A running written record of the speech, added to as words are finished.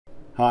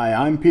Hi,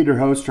 I'm Peter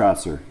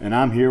Hostrasser, and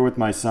I'm here with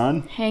my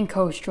son, Hank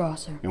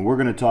Hostrasser. and we're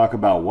going to talk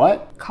about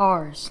what?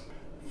 Cars.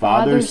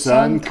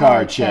 Father-son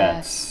car car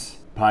chats.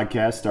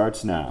 Podcast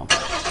starts now.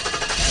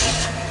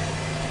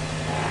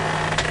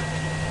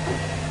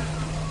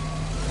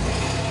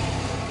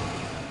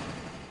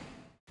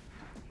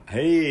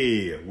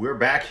 Hey, we're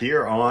back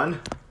here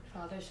on...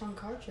 Father-son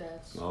car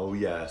chats. Oh,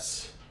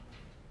 yes.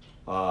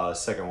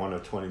 Second one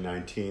of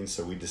 2019,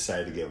 so we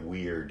decided to get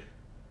weird.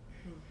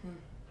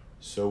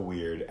 So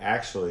weird.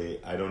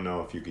 Actually, I don't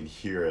know if you can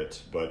hear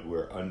it, but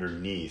we're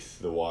underneath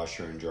the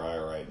washer and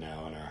dryer right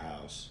now in our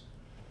house.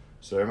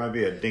 So there might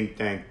be a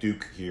dink-dank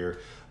duke here,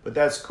 but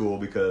that's cool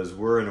because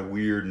we're in a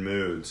weird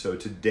mood. So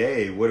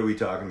today, what are we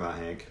talking about,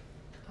 Hank?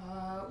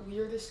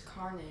 Weirdest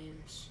car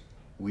names.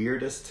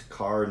 Weirdest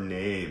car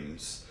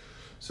names.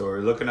 So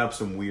we're looking up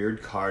some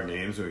weird car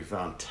names, and we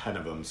found 10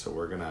 of them. So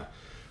we're gonna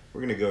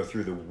go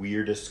through the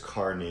weirdest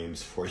car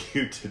names for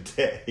you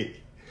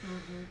today.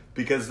 Mm-hmm.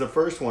 Because the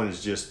first one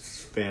is just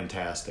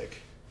fantastic.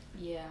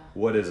 Yeah.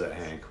 What is it,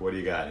 Hank? What do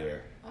you got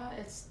here?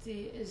 It's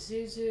the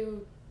Isuzu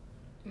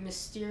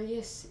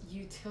Mysterious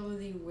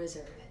Utility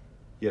Wizard.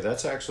 Yeah,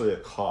 that's actually a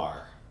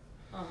car.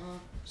 Uh-huh.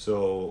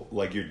 So,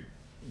 like,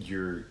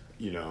 you're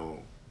you know...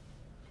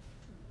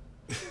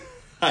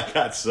 I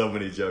got so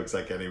many jokes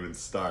I can't even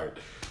start.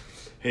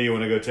 Hey, you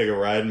want to go take a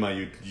ride in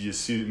my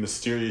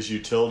Mysterious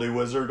Utility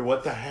Wizard?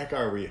 What the heck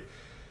are we...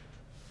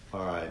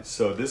 All right,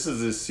 so this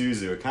is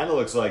Isuzu. It kind of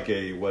looks like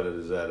what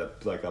is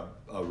that? Like a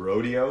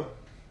rodeo?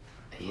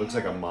 It looks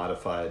like a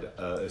modified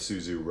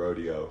Isuzu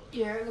rodeo.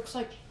 Yeah, it looks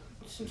like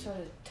some sort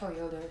of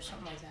Toyota or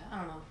something like that. I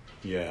don't know.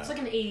 Yeah. It's like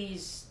an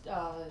 80s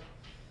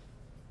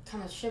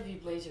kind of Chevy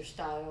Blazer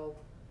style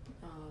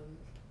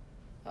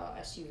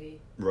SUV.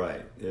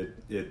 Right.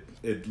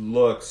 It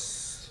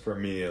looks, for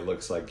me, it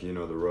looks like, the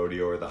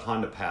rodeo or the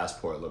Honda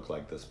Passport looked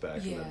like this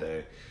back in the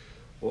day.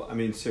 Well, I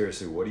mean,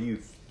 seriously, what are you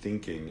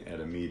thinking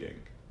at a meeting?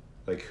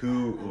 Like,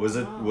 who was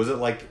it? Was it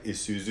like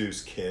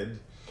Isuzu's kid?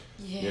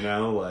 Yeah.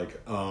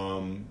 Like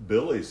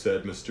Billy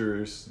said,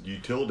 Mysterious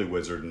Utility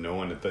Wizard, and no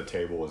one at the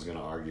table was going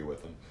to argue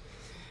with him.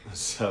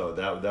 So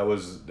that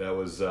was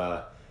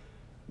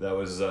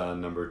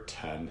number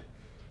 10.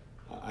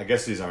 I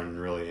guess these aren't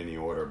really any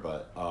order,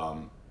 but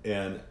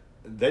and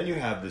then you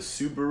have the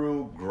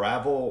Subaru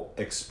Gravel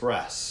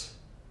Express.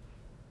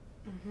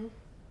 Mhm.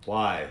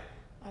 Why?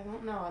 I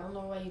don't know. I don't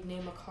know why you'd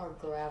name a car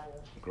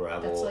gravel.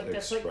 Gravel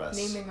That's Express.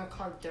 like naming a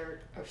car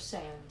dirt or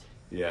sand.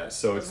 Yeah,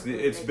 so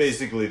it's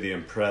basically the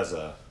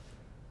Impreza,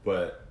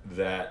 but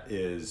that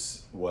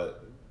is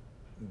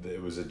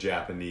it was a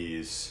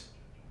Japanese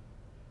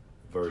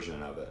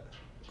version of it.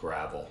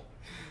 Gravel.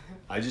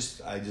 I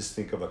just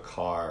think of a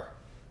car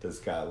that's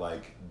got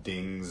like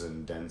dings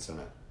and dents in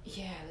it.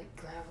 Yeah, like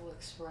Gravel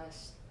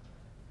Express.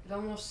 It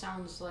almost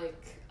sounds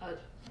like a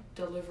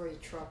delivery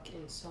truck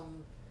in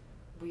some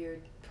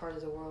weird part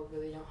of the world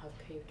where they don't have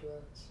paved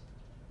roads.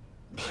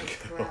 Like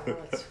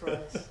Gravel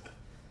Express.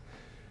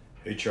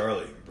 Hey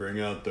Charlie, bring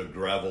out the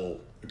Gravel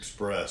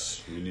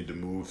Express. We need to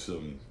move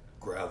some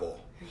gravel.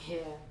 Yeah.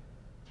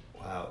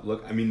 Wow,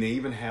 look, I mean, they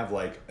even have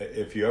like,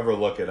 if you ever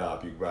look it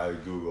up, you can probably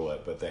Google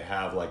it, but they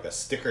have like a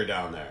sticker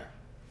down there.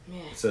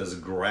 Yeah. It says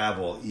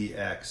Gravel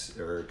EX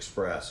or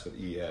Express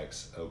with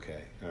EX.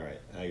 Okay, all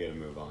right, I gotta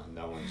move on.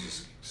 That one's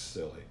just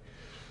silly.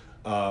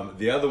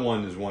 The other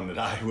one is one that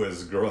I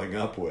was growing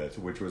up with,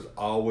 which was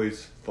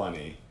always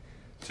funny.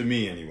 To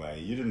me, anyway.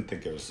 You didn't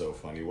think it was so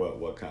funny.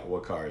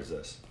 What car is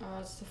this?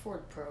 It's the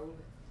Ford Probe.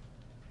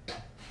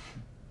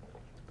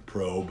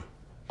 Probe.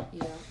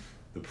 Yeah.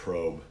 The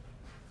Probe.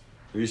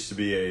 There used to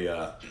be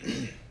a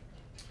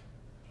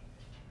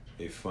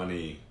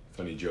funny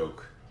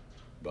joke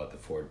about the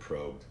Ford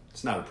Probe.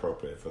 It's not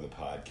appropriate for the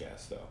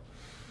podcast, though.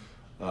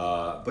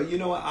 But you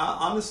know what?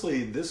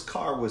 Honestly, this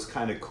car was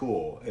kind of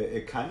cool.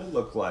 It kind of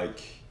looked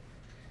like...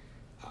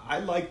 I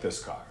liked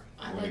this car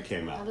when it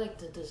came out. I like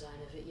the design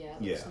of it, yeah.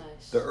 It looks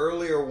nice. The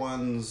earlier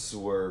ones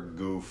were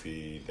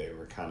goofy. They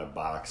were kind of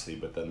boxy,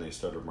 but then they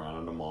started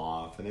rounding them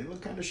off, and they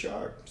look kind of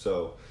sharp.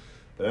 So,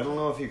 but I don't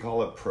know if you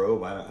call it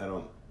Probe. I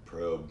don't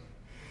Probe.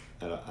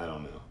 I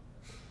don't know.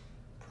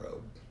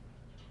 Probe.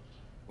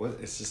 What?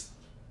 It's just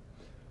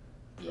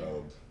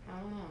Probe. Yeah,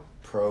 I don't know.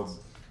 Probe.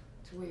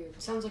 It's weird.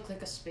 It sounds like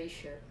a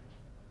spaceship.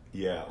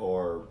 Yeah,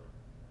 or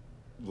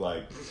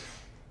like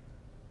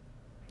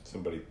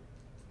somebody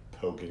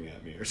poking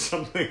at me or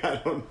something. I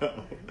don't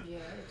know. Yeah,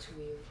 it's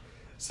weird.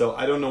 So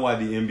I don't know why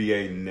the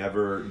NBA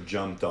never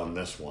jumped on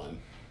this one.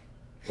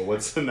 But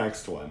what's the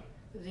next one?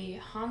 The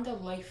Honda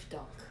Life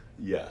Dunk.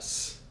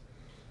 Yes.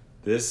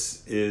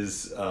 This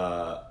is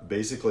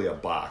basically a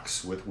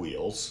box with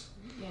wheels.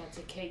 Yeah, it's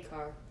a K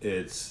car.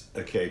 It's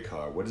a K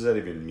car. What does that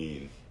even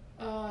mean?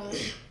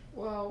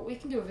 Well, we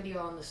can do a video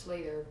on this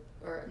later.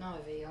 Or not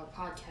a video, a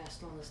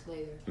podcast on this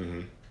later.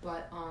 Mm-hmm.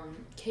 But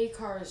K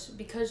cars,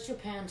 because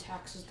Japan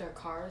taxes their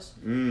cars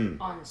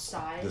on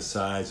size. The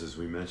size, as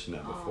we mentioned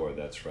that before,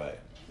 that's right.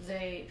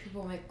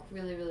 People make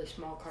really, really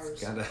small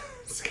cars.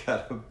 It's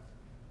got a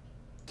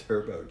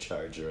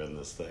turbocharger in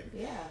this thing.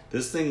 Yeah.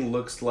 This thing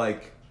looks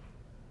like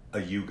a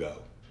Yugo.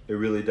 It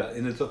really does.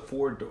 And it's a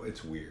 4-door.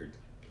 It's weird.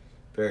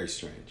 Very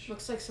strange.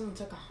 Looks like someone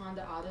took a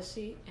Honda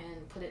Odyssey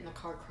and put it in a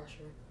car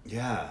crusher.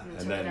 Yeah. And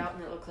then took it out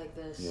and it looked like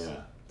this.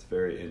 Yeah. It's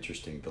very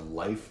interesting. The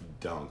Life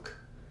Dunk.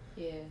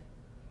 Yeah.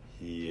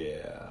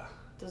 Yeah.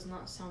 Does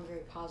not sound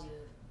very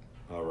positive.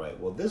 All right.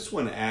 Well, this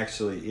one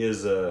actually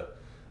is an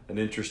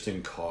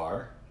interesting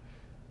car.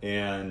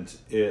 And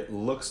it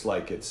looks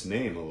like its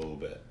name a little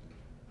bit.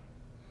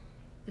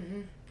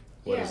 Mm-hmm.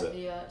 What is it?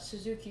 The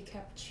Suzuki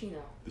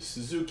Cappuccino. The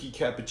Suzuki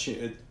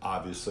Cappuccino.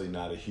 Obviously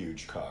not a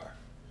huge car.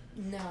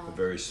 No. A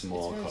very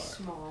small car. It's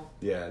very small.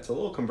 Yeah, it's a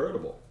little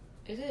convertible.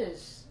 It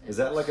is. Is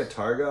that like a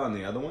Targa on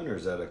the other one, or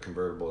is that a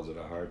convertible? Is it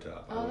a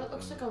hardtop? Oh, that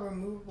looks like a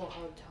removable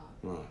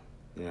hardtop. Oh,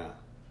 yeah.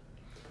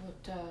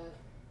 But,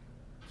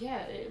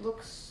 yeah, it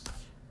looks...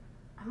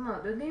 I don't know.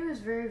 The name is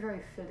very,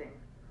 very fitting.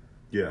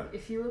 Yeah.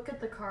 If you look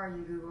at the car,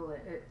 you Google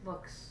it, it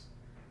looks...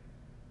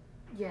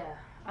 Yeah,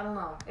 I don't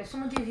know. If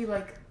someone gave you,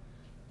 like,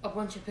 a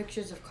bunch of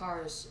pictures of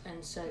cars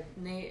and said,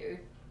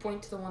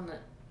 point to the one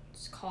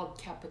that's called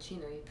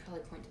Cappuccino, you'd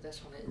probably point to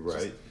this one. It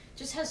Right.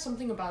 Just has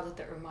something about it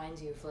that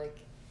reminds you of, like...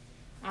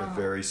 A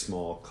very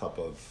small cup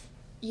of...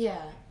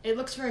 Yeah, it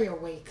looks very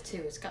awake,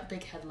 too. It's got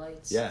big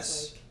headlights.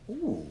 Yes. Like,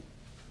 ooh.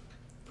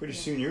 Pretty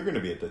soon you're going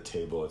to be at the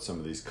table at some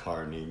of these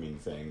car naming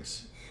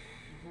things.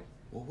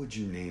 What would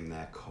you name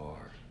that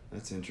car?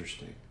 That's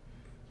interesting.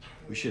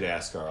 We should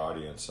ask our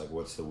audience, like,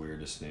 what's the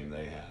weirdest name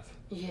they have?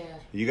 Yeah.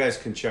 You guys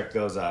can check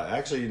those out.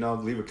 Actually,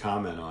 leave a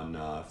comment on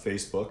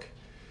Facebook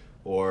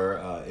or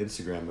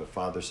Instagram at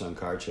Father Son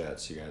Car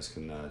Chats. You guys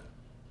can...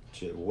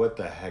 what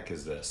the heck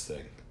is this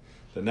thing?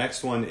 The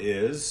next one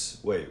is...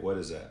 Wait, what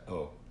is that?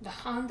 Oh. The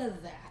Honda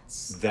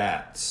That's.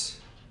 That's.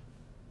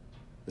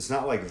 It's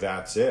not like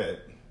that's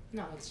it.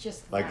 No, it's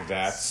just Like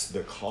that's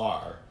the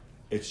car.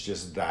 It's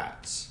just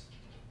that's.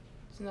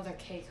 It's another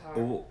K car.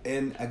 Oh,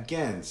 and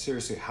again,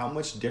 seriously, how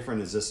much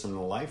different is this from the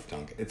Life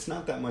Dunk? It's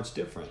not that much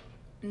different.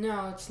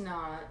 No, it's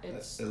not.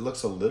 It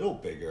looks a little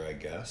bigger, I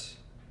guess.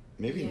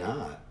 Maybe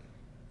not.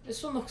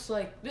 This one looks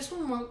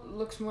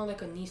more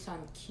like a Nissan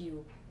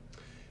Cube.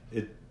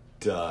 It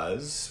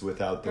does,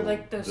 without the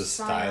like the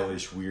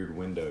stylish weird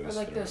windows. Or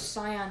like those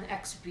Scion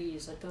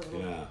XBs, like those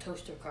little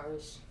toaster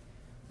cars.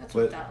 That's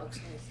what that looks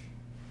like.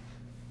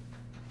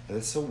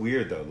 It's so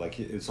weird though. Like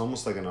it's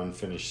almost like an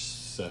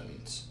unfinished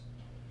sentence.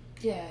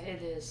 Yeah,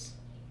 it is.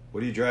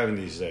 What are you driving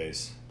these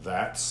days?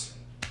 That's.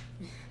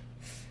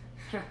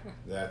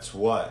 That's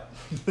what?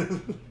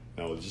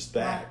 No, just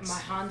that's. My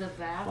Honda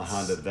That's. My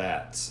Honda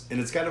That's. And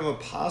it's got an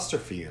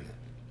apostrophe in it.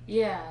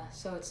 Yeah,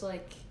 so it's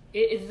like,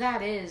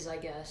 that is, I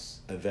guess.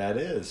 That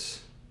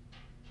is.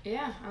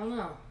 Yeah, I don't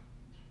know.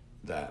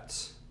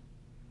 That's.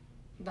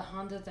 The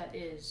Honda That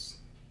is.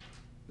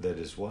 That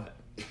is what?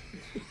 I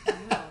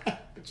don't know.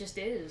 It just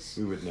is.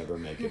 We would never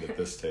make it at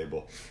this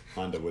table.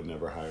 Honda would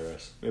never hire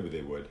us. Maybe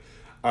they would.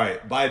 All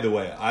right, by the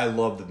way, I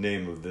love the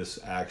name of this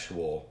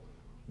actual...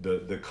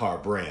 The car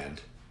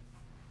brand.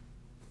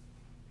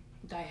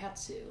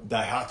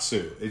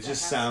 Daihatsu. It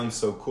just sounds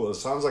so cool. It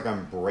sounds like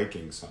I'm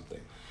breaking something.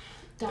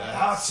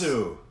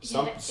 Daihatsu.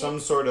 Some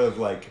sort of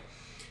like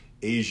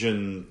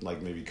Asian,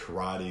 like maybe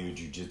karate or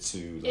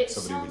jiu-jitsu, like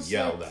somebody would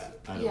yell that.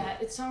 I don't know.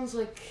 It sounds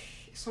like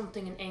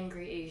something an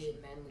angry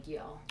Asian man would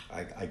yell.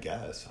 I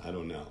guess. I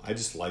don't know. I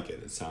just like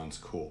it. It sounds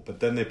cool.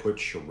 But then they put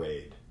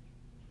charade.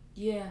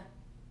 Yeah.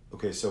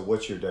 Okay, so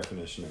what's your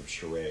definition of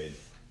charade?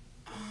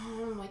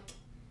 Like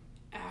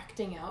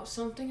acting out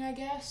something, I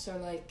guess, or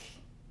like...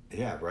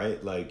 Yeah,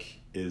 right?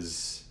 Like,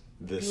 is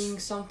this... Being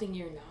something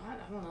you're not? I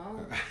don't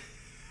know.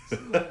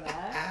 Something like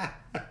that.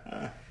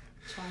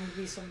 Trying to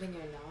be something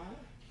you're not?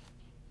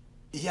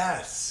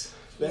 Yes.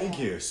 Thank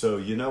you. So,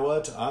 you know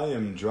what? I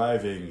am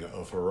driving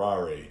a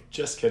Ferrari.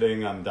 Just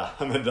kidding. I'm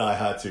a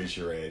Daihatsu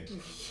charade.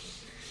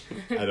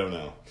 I don't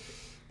know.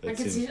 I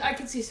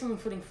could see someone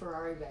putting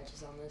Ferrari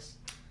badges on this.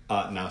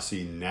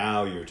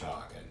 Now you're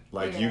talking.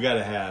 Like, you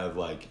gotta have,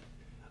 like...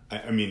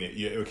 I mean,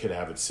 it could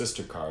have its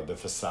sister car, the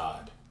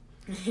Facade.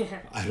 Yeah.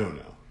 I don't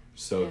know.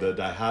 So the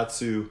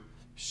Daihatsu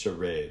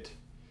Charade.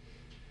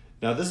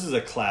 Now this is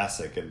a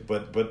classic,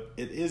 but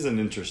it is an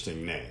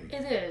interesting name.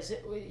 It is.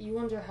 You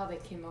wonder how they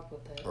came up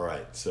with it. All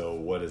right. So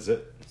what is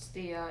it? It's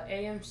the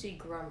AMC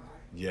Gremlin.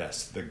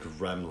 Yes, the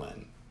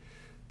Gremlin.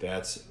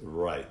 That's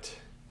right.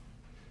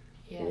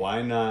 Yeah.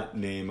 Why not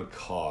name a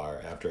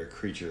car after a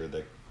creature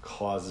that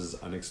causes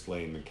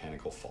unexplained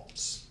mechanical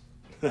faults?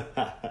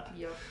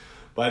 Yep.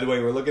 By the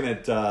way, we're looking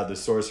at the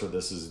source for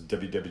this is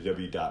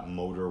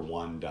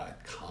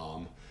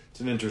www.motor1.com. It's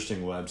an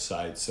interesting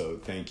website, so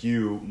thank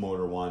you,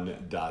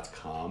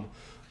 motor1.com,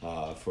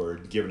 for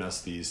giving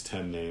us these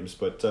 10 names.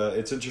 But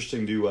it's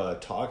interesting to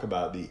talk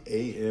about the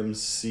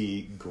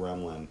AMC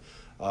Gremlin.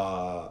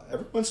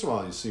 Every once in a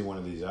while, you see one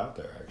of these out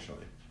there,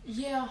 actually.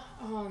 Yeah.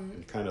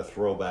 Kind of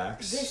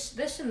throwbacks.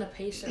 This and the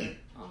Pacer.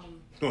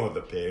 Oh,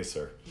 the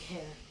Pacer.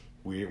 Yeah.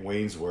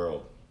 Wayne's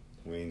World.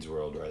 Wayne's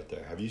World right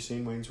there. Have you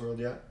seen Wayne's World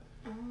yet?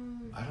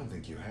 I don't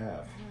think you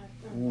have.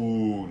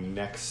 Ooh,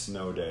 next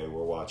snow day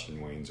we're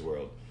watching Wayne's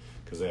World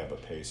because they have a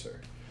Pacer.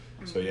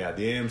 So yeah,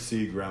 the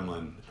AMC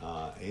Gremlin,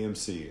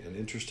 AMC, an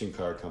interesting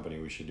car company.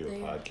 We should do a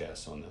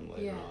podcast on them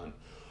later on.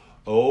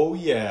 Oh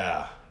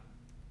yeah,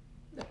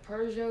 the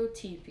Peugeot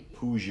TP.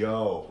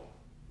 Peugeot.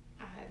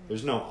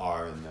 There's no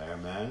R in there,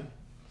 man.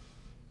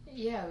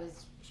 Yeah,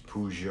 it's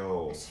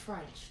Peugeot. It's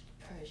French.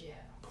 Peugeot.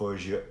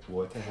 Peugeot.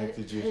 What the heck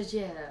did you?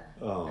 Peugeot.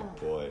 Oh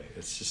boy,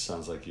 it just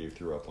sounds like you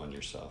threw up on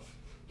yourself.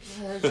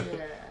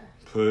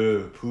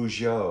 Peugeot.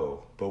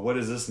 Peugeot. But what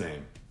is this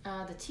name?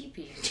 The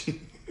TP.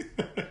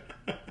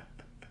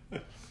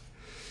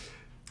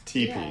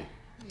 TP. Yeah,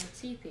 the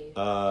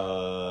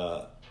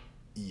TP.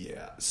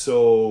 Yeah.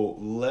 So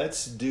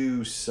let's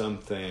do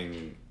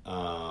something.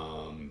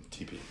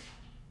 TP.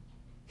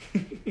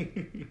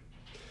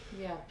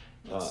 Yeah.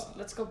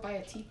 Let's go buy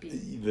a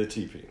TP. The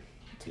TP.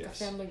 Take a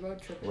family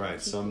road trip.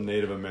 Right. Some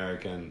Native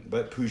American,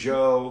 but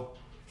Peugeot,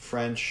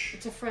 French.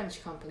 It's a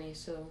French company,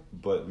 so.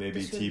 But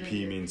maybe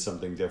TP means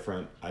something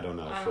different. I don't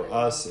know. For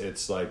us,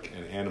 it's like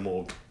an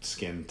animal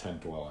skin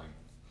tent dwelling.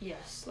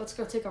 Yes. Let's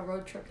go take a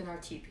road trip in our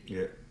TP.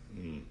 Yeah.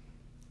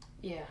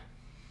 Yeah.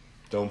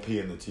 Don't pee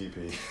in the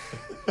TP.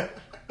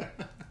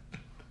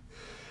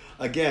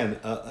 Again,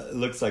 it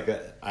looks like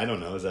I don't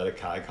know, is that a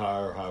Kai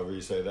car or however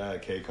you say that, a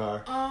K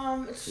car?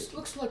 It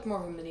looks like more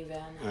of a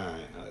minivan.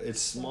 Alright,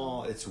 it's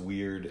small, it's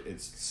weird,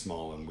 it's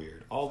small and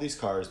weird. All these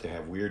cars, they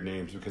have weird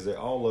names because they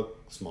all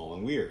look small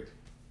and weird.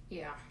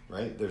 Yeah.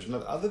 Right? There's no,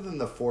 other than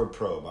the Ford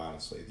Probe,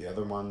 honestly. The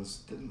other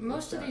ones didn't.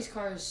 Most of these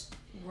cars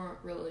weren't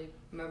really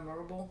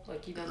memorable,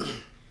 like you don't.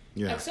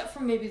 Yeah. Except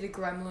for maybe the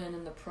Gremlin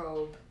and the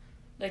Probe,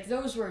 like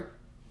those are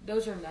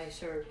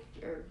nicer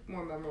or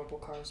more memorable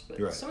cars.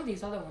 But some of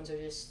these other ones are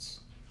just.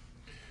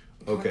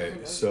 Okay,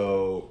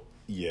 so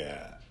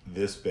yeah,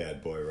 this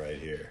bad boy right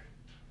here.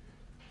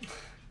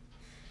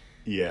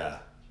 Yeah.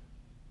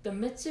 The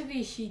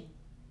Mitsubishi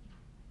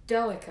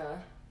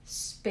Delica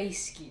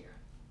Space Gear.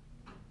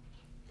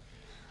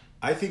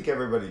 I think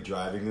everybody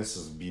driving this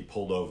is be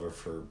pulled over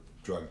for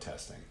drug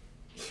testing.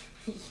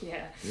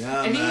 Yeah.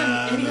 Yeah,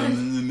 anyone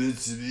in the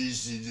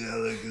Mitsubishi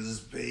Delica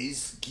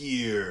Space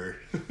Gear.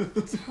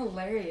 It's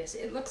hilarious.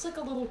 It looks like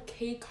a little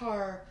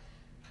K-car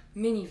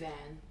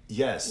minivan.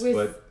 Yes,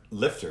 but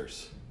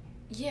lifters.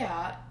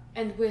 Yeah,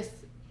 and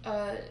with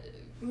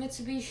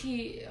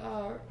Mitsubishi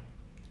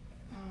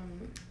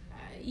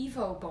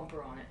Evo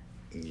bumper on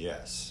it.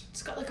 Yes.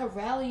 It's got like a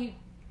rally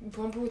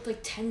bumper with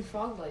like 10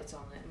 fog lights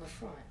on it in the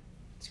front.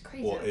 It's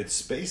crazy. Well, it's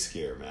space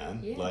gear,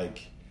 man. Yeah.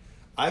 Like,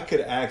 I could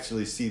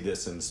actually see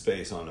this in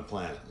space on a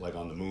planet, like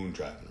on the moon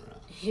driving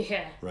around.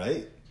 Yeah.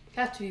 Right?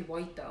 Have to be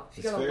white though.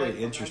 It's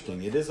very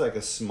interesting. It is like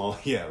a small,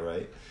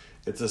 right?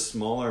 It's a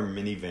smaller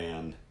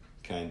minivan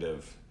kind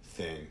of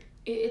thing.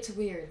 It's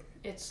weird.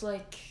 It's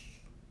like,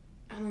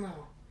 I don't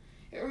know.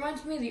 It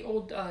reminds me of the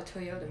old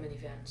Toyota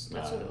minivans.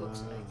 That's what it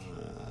looks like.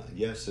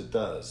 Yes, it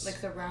does.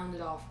 Like the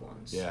rounded off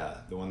ones. Yeah,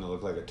 the one that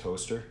looked like a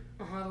toaster.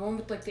 The one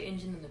with like the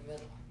engine in the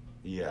middle.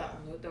 Yeah. That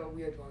one, the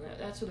weird one.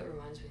 That's what it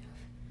reminds me of.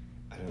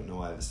 I don't know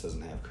why this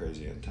doesn't have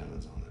crazy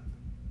antennas on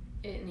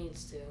it. It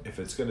needs to. If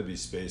it's going to be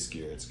space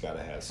gear, it's got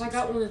to have If I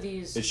got one of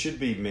these... It should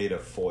be made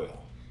of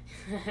foil.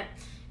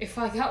 If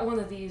I got one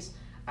of these,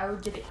 I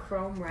would get it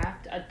chrome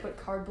wrapped. I'd put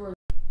cardboard...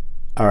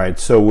 All right,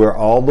 so we're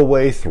all the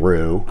way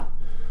through.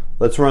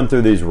 Let's run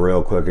through these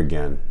real quick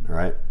again, all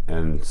right?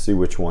 And see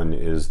which one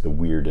is the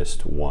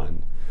weirdest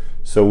one.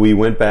 So we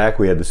went back,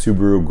 we had the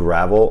Subaru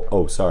Gravel.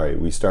 Oh, sorry,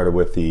 we started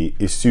with the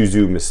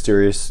Isuzu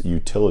Mysterious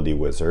Utility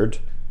Wizard.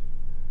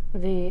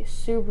 The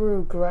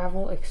Subaru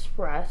Gravel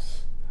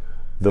Express.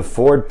 The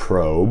Ford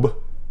Probe.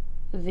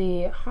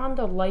 The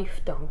Honda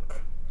Life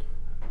Dunk.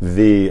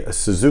 The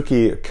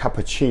Suzuki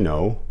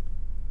Cappuccino.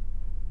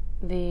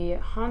 The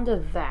Honda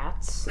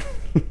Vats.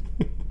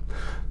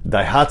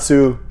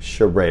 Daihatsu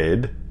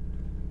Charade.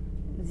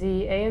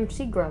 The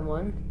AMC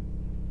Gremlin.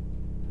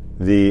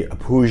 The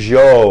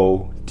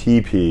Peugeot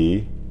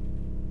TP.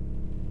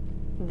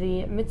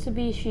 The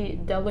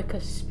Mitsubishi Delica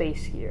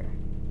Space Gear.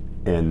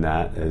 And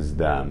that is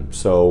them.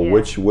 So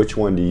which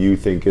one do you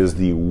think is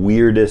the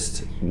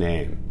weirdest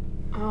name?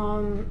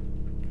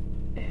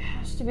 It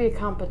has to be a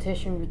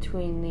competition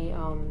between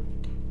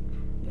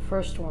the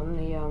first one,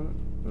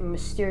 the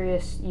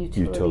Mysterious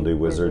Utility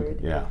Wizard.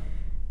 Yeah.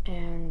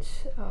 And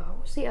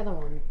what's the other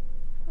one?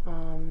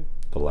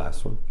 The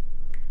last one,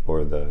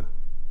 or the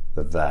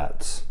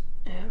Vats.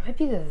 It might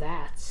be the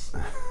Vats,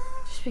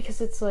 just because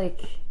it's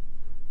like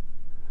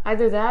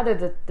either that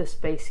or the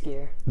Space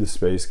Gear. The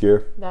Space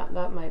Gear.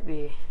 That might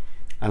be.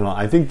 I don't know.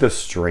 I think the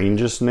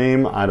strangest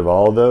name out of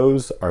all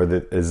those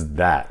is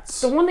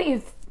Vats. The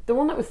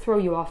one that would throw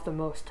you off the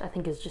most, I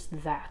think, is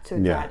just That. Or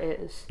That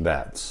is.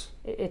 Vats.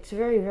 It's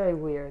very, very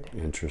weird.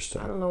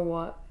 Interesting. I don't know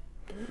what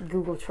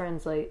Google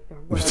Translate or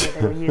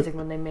whatever they were using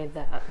when they made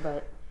that,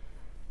 but.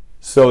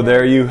 So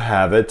there you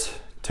have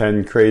it.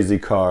 10 crazy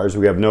cars.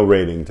 We have no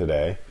rating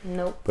today.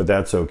 Nope. But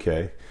that's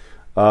okay.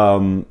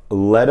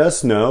 Let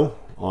us know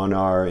on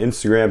our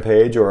Instagram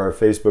page or our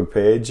Facebook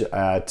page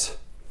at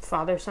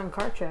Father Son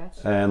Car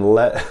Chats. And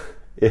let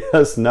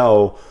us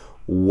know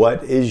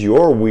what is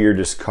your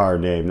weirdest car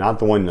name. Not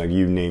the one like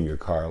you name your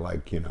car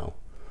like,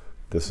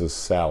 this is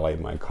Sally,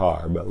 my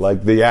car, but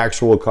like the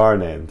actual car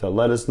name. To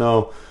let us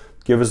know,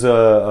 give us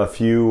a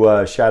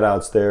few shout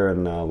outs there,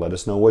 and let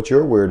us know what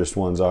your weirdest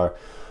ones are.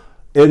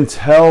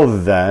 Until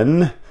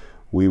then,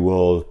 we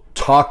will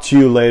talk to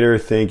you later.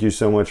 Thank you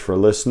so much for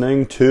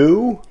listening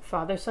to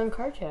Father Son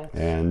Car Chat.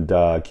 And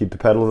keep the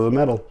pedal to the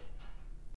metal.